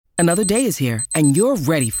Another day is here, and you're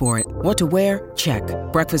ready for it. What to wear? Check.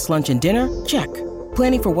 Breakfast, lunch, and dinner? Check.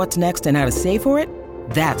 Planning for what's next and how to save for it?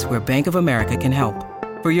 That's where Bank of America can help.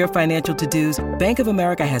 For your financial to-dos, Bank of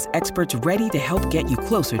America has experts ready to help get you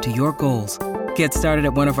closer to your goals. Get started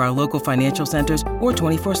at one of our local financial centers or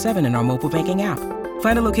 24/7 in our mobile banking app.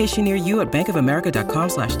 Find a location near you at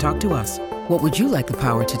bankofamerica.com/talktous. What would you like the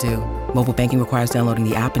power to do? Mobile banking requires downloading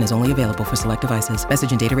the app and is only available for select devices.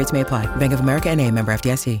 Message and data rates may apply. Bank of America N.A., member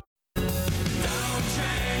FDIC.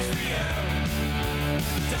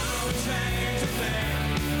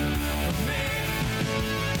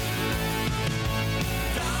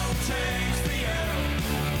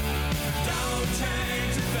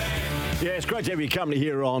 Yeah, it's great to have your company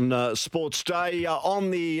here on Sports Day.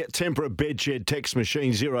 On the Tempera Bedshed text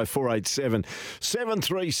machine, 0487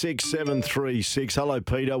 736 736. Hello,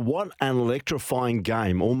 Peter. What an electrifying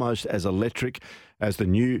game, almost as electric as the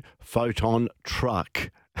new Photon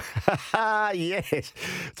truck. Yes, it's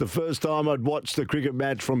the first time I'd watched the cricket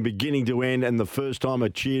match from beginning to end, and the first time I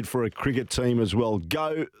cheered for a cricket team as well.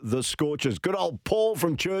 Go the Scorchers. Good old Paul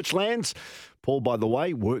from Churchlands. Paul, by the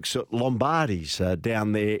way, works at Lombardi's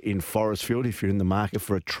down there in Forestfield. If you're in the market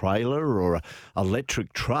for a trailer or an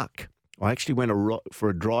electric truck, I actually went for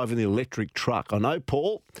a drive in the electric truck. I know,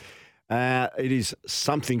 Paul. It is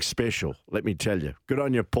something special, let me tell you. Good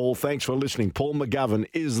on you, Paul. Thanks for listening. Paul McGovern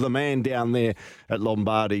is the man down there at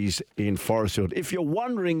Lombardi's in Forestfield. If you're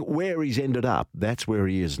wondering where he's ended up, that's where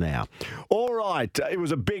he is now. All right, it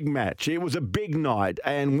was a big match. It was a big night.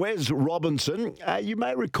 And Wes Robinson, you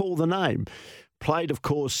may recall the name, played, of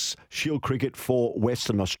course, Shield cricket for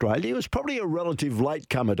Western Australia. He was probably a relative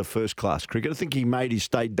latecomer to first-class cricket. I think he made his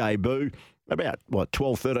state debut about,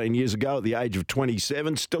 12, 13 years ago at the age of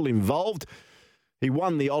 27, still involved. He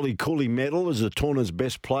won the Ollie Cooley medal as the tournament's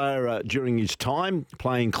best player during his time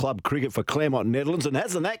playing club cricket for Claremont, Netherlands. And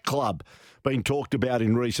hasn't that club been talked about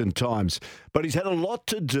in recent times? But he's had a lot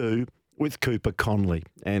to do with Cooper Conley.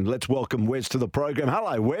 And let's welcome Wes to the program.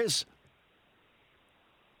 Hello, Wes.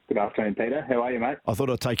 Good afternoon, Peter. How are you, mate? I thought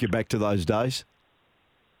I'd take you back to those days.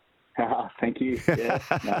 Thank you. Yeah,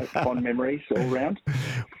 fond memories all round.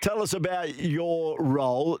 Tell us about your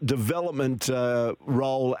role, development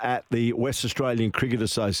role at the West Australian Cricket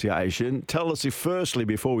Association. Tell us, firstly,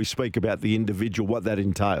 before we speak about the individual, what that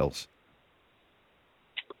entails.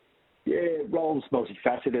 Yeah, role's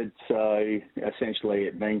multifaceted. So essentially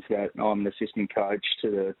it means that I'm an assistant coach to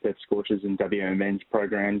the Perth Scorchers and WMN's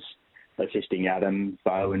programs, assisting Adam,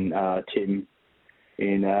 Bo and Tim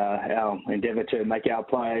in our endeavour to make our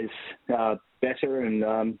players better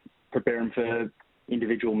and prepare them for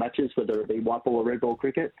individual matches, whether it be white ball or red ball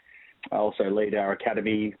cricket. I also lead our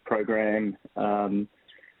academy program and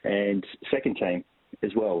second team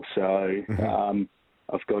as well. So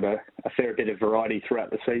I've got a fair bit of variety throughout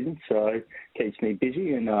the season, so it keeps me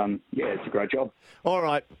busy and, it's a great job. All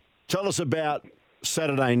right. Tell us about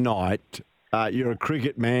Saturday night. You're a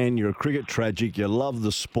cricket man, you're a cricket tragic, you love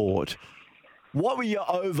the sport. What were your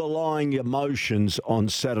overlying emotions on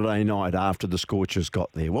Saturday night after the Scorchers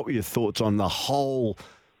got there? What were your thoughts on the whole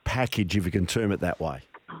package, if you can term it that way?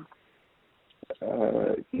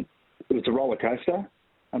 It was a roller coaster.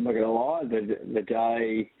 I'm not going to lie. The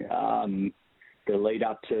day, the lead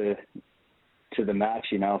up to the match,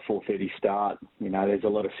 4:30 start. There's a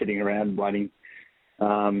lot of sitting around waiting.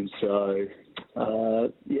 The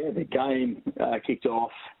game kicked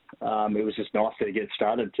off. It was just nice to get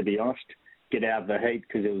started, to be honest. Get out of the heat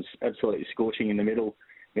because it was absolutely scorching in the middle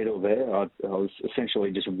there. I was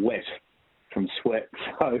essentially just wet from sweat.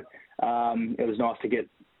 So it was nice to get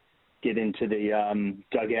into the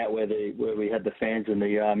dugout where we had the fans and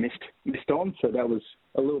the mist on. So that was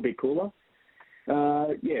a little bit cooler.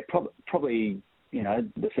 Probably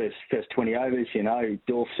the first 20 overs.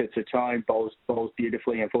 Dorf sets a tone, bowls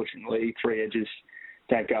beautifully. Unfortunately, three edges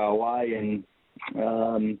don't go away,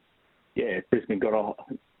 and Brisbane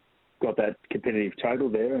got that competitive total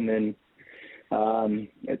there. And then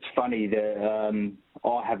it's funny that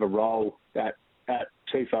I have a role at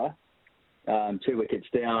Tufa, 2 wickets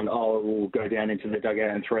down. I will go down into the dugout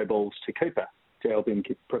and throw balls to Cooper to help him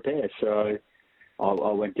prepare. So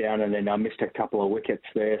I went down and then I missed a couple of wickets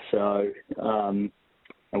there. So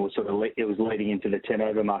it was leading into the 10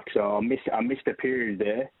 over mark. So I missed a period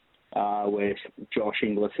there where Josh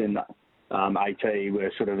Inglis and AT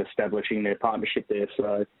were sort of establishing their partnership there.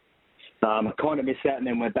 So I kind of missed that and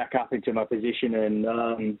then went back up into my position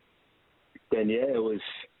and it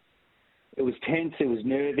was tense, it was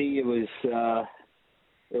nervy, it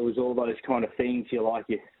was all those kind of things.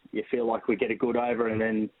 You feel like we get a good over and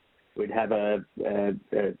then we'd have a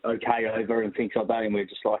okay over and things like that, and we're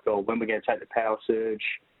just like, oh, when we're going to take the power surge,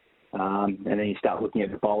 And then you start looking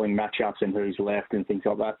at the bowling matchups and who's left and things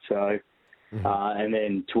like that. So, and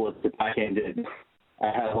then towards the back end,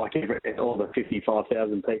 all the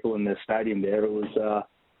 55,000 people in the stadium there, it was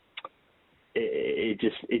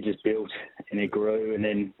it just built and it grew. And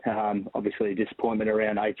then obviously disappointment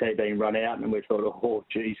around AT being run out, and we thought, oh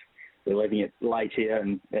geez, we're leaving it late here,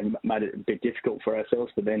 and made it a bit difficult for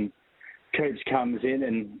ourselves. But then Coops comes in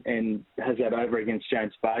and has that over against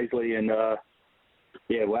James Bazley, and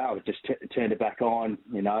it just turned it back on,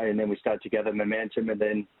 and then we started to gather momentum, and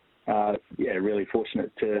then really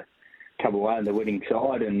fortunate to come away on the winning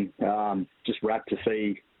side, and just rapt to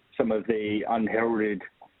see some of the unheralded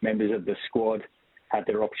members of the squad had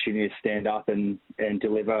their opportunity to stand up and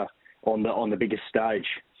deliver on the biggest stage.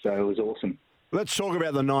 So it was awesome. Let's talk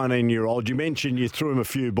about the 19-year-old. You mentioned you threw him a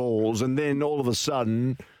few balls, and then all of a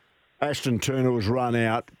sudden, Ashton Turner was run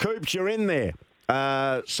out. Coops, you're in there.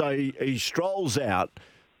 So he strolls out.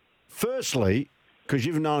 Firstly, because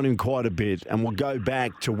you've known him quite a bit, and we'll go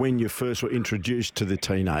back to when you first were introduced to the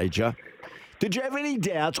teenager, did you have any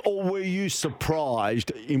doubts, or were you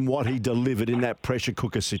surprised in what he delivered in that pressure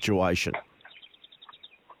cooker situation?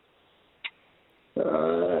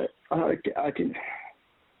 I can.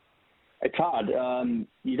 It's hard.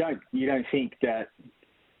 You don't think that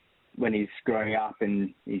when he's growing up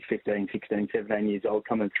and he's 15, 16, 17 years old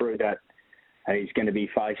coming through that he's going to be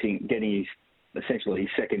getting essentially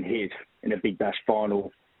his second hit in a Big Bash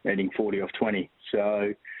final, netting 40 off 20.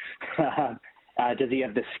 So does he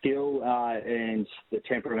have the skill and the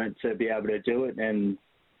temperament to be able to do it, and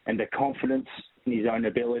the confidence in his own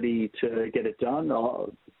ability to get it done?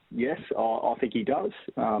 Yes, I think he does.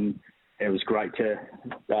 It was great to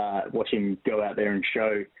watch him go out there and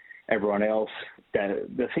show everyone else that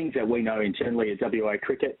the things that we know internally at WA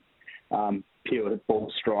cricket, pure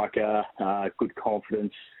ball striker, good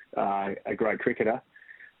confidence, a great cricketer.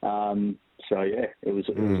 It was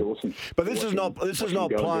awesome. But this is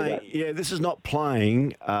not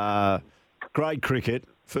playing grade cricket,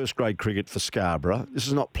 first grade cricket for Scarborough. This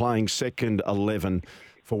is not playing second 11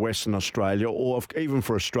 for Western Australia, or even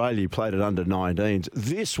for Australia, he played it under 19s.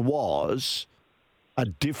 This was a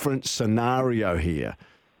different scenario here.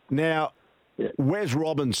 Now, Wes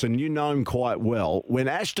Robinson, you know him quite well. When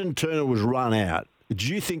Ashton Turner was run out,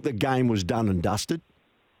 do you think the game was done and dusted?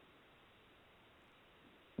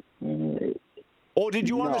 Or did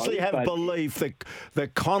you honestly have belief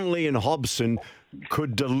that Connolly and Hobson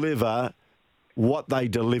could deliver what they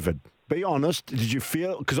delivered? Be honest, did you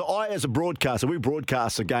feel... Because I, as a broadcaster, we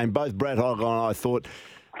broadcast the game, both Brad Hogg and I thought,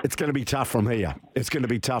 it's going to be tough from here. It's going to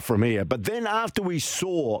be tough from here. But then after we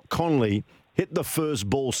saw Connolly hit the first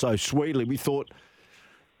ball so sweetly, we thought,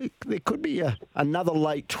 there could be another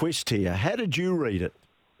late twist here. How did you read it?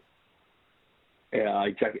 Yeah,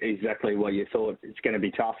 exactly what you thought. It's going to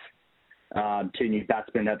be tough. Two new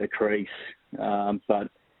batsmen at the crease. But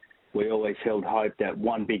we always held hope that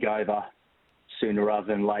one big over sooner rather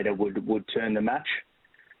than later would turn the match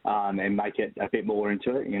and make it a bit more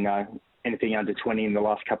into it. Anything under 20 in the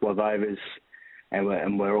last couple of overs, and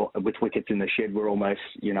we're all, with wickets in the shed, we're almost,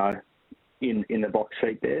 in the box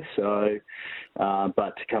seat there. So,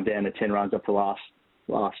 but to come down to 10 runs off the last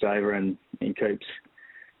over and Coops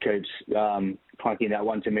plunking that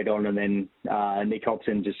one to mid-on, and then Nick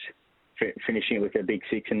Hobson just finishing it with a big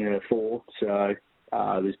 6 and a 4. So it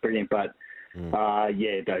was brilliant, but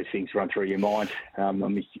those things run through your mind.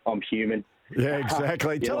 I'm human. Yeah,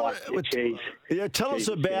 exactly. Tell us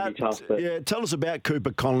about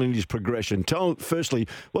Cooper Connolly and his progression. Firstly,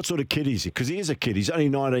 what sort of kid is he? Because he is a kid. He's only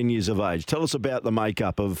 19 years of age. Tell us about the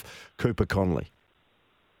makeup of Cooper Connolly.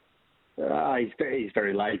 He's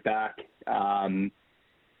very laid back.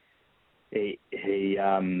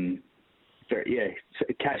 Very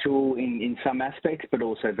casual in some aspects, but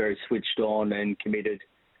also very switched on and committed.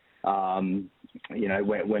 When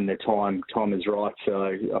the time is right.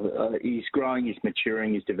 So he's growing, he's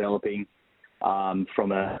maturing, he's developing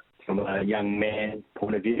from a young man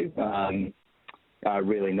point of view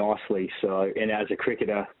really nicely. So, and as a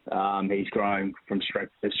cricketer, he's growing from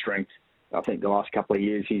strength to strength. I think the last couple of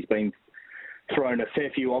years he's been thrown a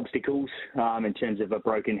fair few obstacles in terms of a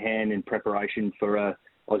broken hand in preparation for a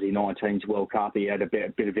Aussie 19s World Cup. He had a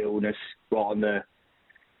bit of illness right on the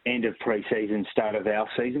end of pre-season, start of our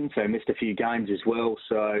season, so missed a few games as well.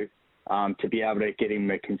 So to be able to get him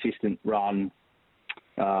a consistent run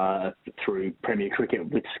through Premier Cricket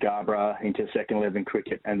with Scarborough into second 11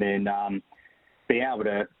 cricket, and then be able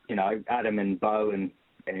to, Adam and Bo and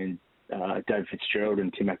Dave Fitzgerald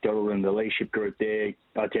and Tim McDonald and the leadership group there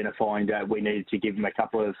identifying that we needed to give him a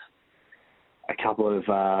couple of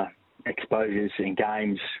exposures in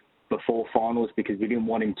games before finals because we didn't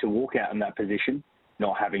want him to walk out in that position,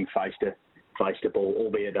 not having faced a ball,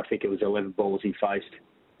 albeit I think it was 11 balls he faced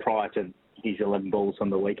prior to his 11 balls on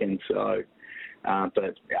the weekend. So,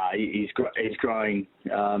 he's growing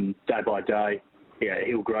day by day. Yeah,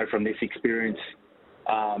 he'll grow from this experience.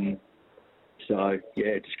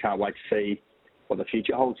 Just can't wait to see what the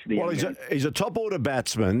future holds for the young man. He's a top-order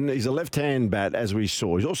batsman. He's a left-hand bat, as we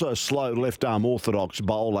saw. He's also a slow left-arm orthodox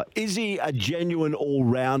bowler. Is he a genuine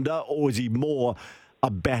all-rounder, or is he more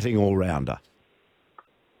a batting all-rounder?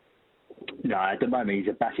 No, at the moment he's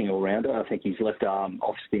a batting all-rounder. I think his left-arm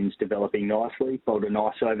off-spin's developing nicely. Bowled a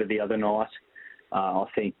nice over the other night. I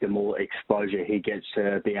think the more exposure he gets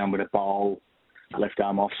to be able to bowl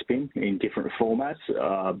left-arm off-spin in different formats,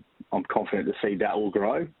 I'm confident to see that will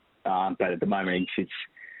grow. But at the moment, he sits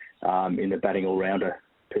in the batting all-rounder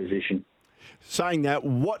position. Saying that,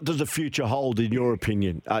 what does the future hold in your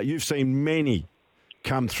opinion? You've seen many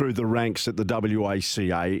come through the ranks at the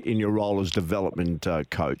WACA in your role as development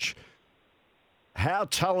coach. How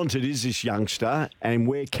talented is this youngster and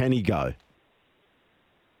where can he go?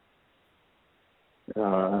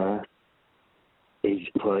 He's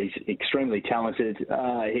extremely talented.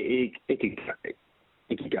 He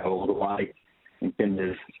could go all the way in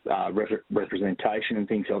terms of representation and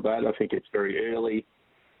things like that. I think it's very early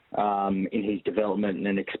in his development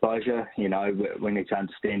and exposure. You know, we need to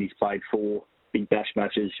understand he's played 4 Big Bash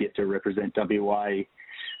matches, yet to represent WA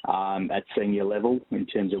at senior level in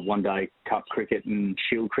terms of one-day cup cricket and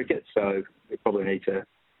shield cricket. So we probably need to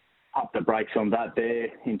up the brakes on that there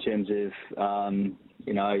in terms of,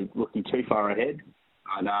 looking too far ahead.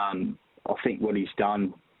 And I think what he's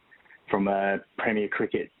done from a Premier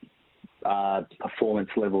Cricket performance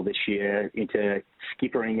level this year into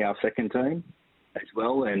skippering our second team as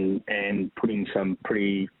well and putting some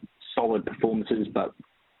pretty solid performances. But,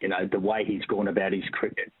 you know, the way he's gone about his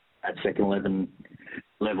cricket at second 11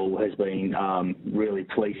 level has been really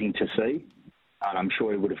pleasing to see. And I'm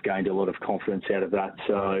sure he would have gained a lot of confidence out of that.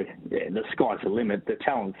 So, yeah, the sky's the limit. The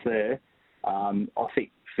talent's there. I think,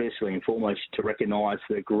 firstly and foremost, to recognise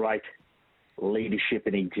the great leadership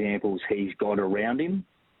and examples he's got around him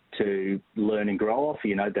to learn and grow off.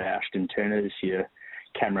 You know, the Ashton Turners, your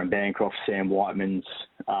Cameron Bancroft, Sam Whitemans,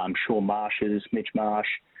 Shaun Marshes, Mitch Marsh,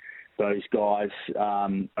 those guys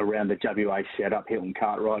around the WA setup, Hilton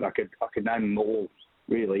Cartwright. I could name them all,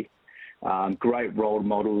 really. Great role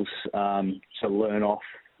models to learn off,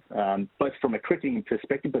 both from a cricketing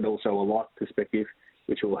perspective but also a life perspective,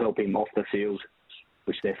 which will help him off the field,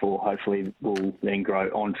 which therefore hopefully will then grow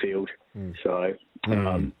on field. So,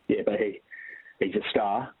 but he's a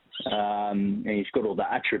star, and he's got all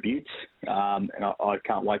the attributes, and I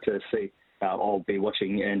can't wait to see. I'll be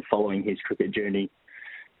watching and following his cricket journey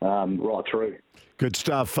right through. Good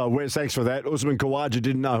stuff. Wes, thanks for that. Usman Khawaja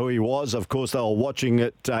didn't know who he was. Of course, they were watching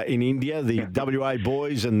it in India, the WA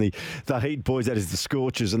boys and the Heat boys, that is the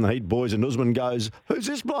Scorchers and the Heat boys, and Usman goes, who's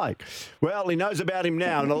this bloke? Well, he knows about him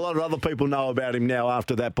now, and a lot of other people know about him now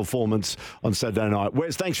after that performance on Saturday night.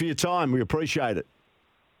 Wes, thanks for your time. We appreciate it.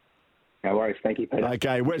 No worries. Thank you, Peter.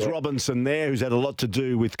 Okay, Wes Robinson there, who's had a lot to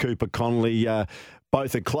do with Cooper Connolly,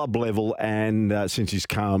 both at club level and since he's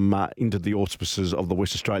come into the auspices of the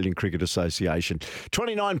West Australian Cricket Association.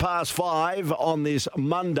 5:29 on this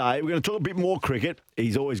Monday. We're going to talk a bit more cricket.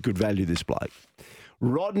 He's always good value, this bloke.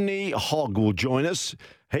 Rodney Hogg will join us.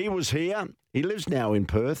 He was here. He lives now in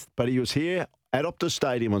Perth, but he was here at Optus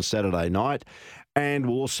Stadium on Saturday night, and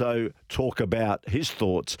we'll also talk about his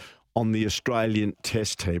thoughts on the Australian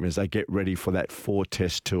Test team as they get ready for that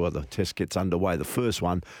 4-test tour. The test gets underway, the first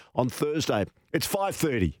one on Thursday. It's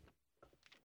 5:30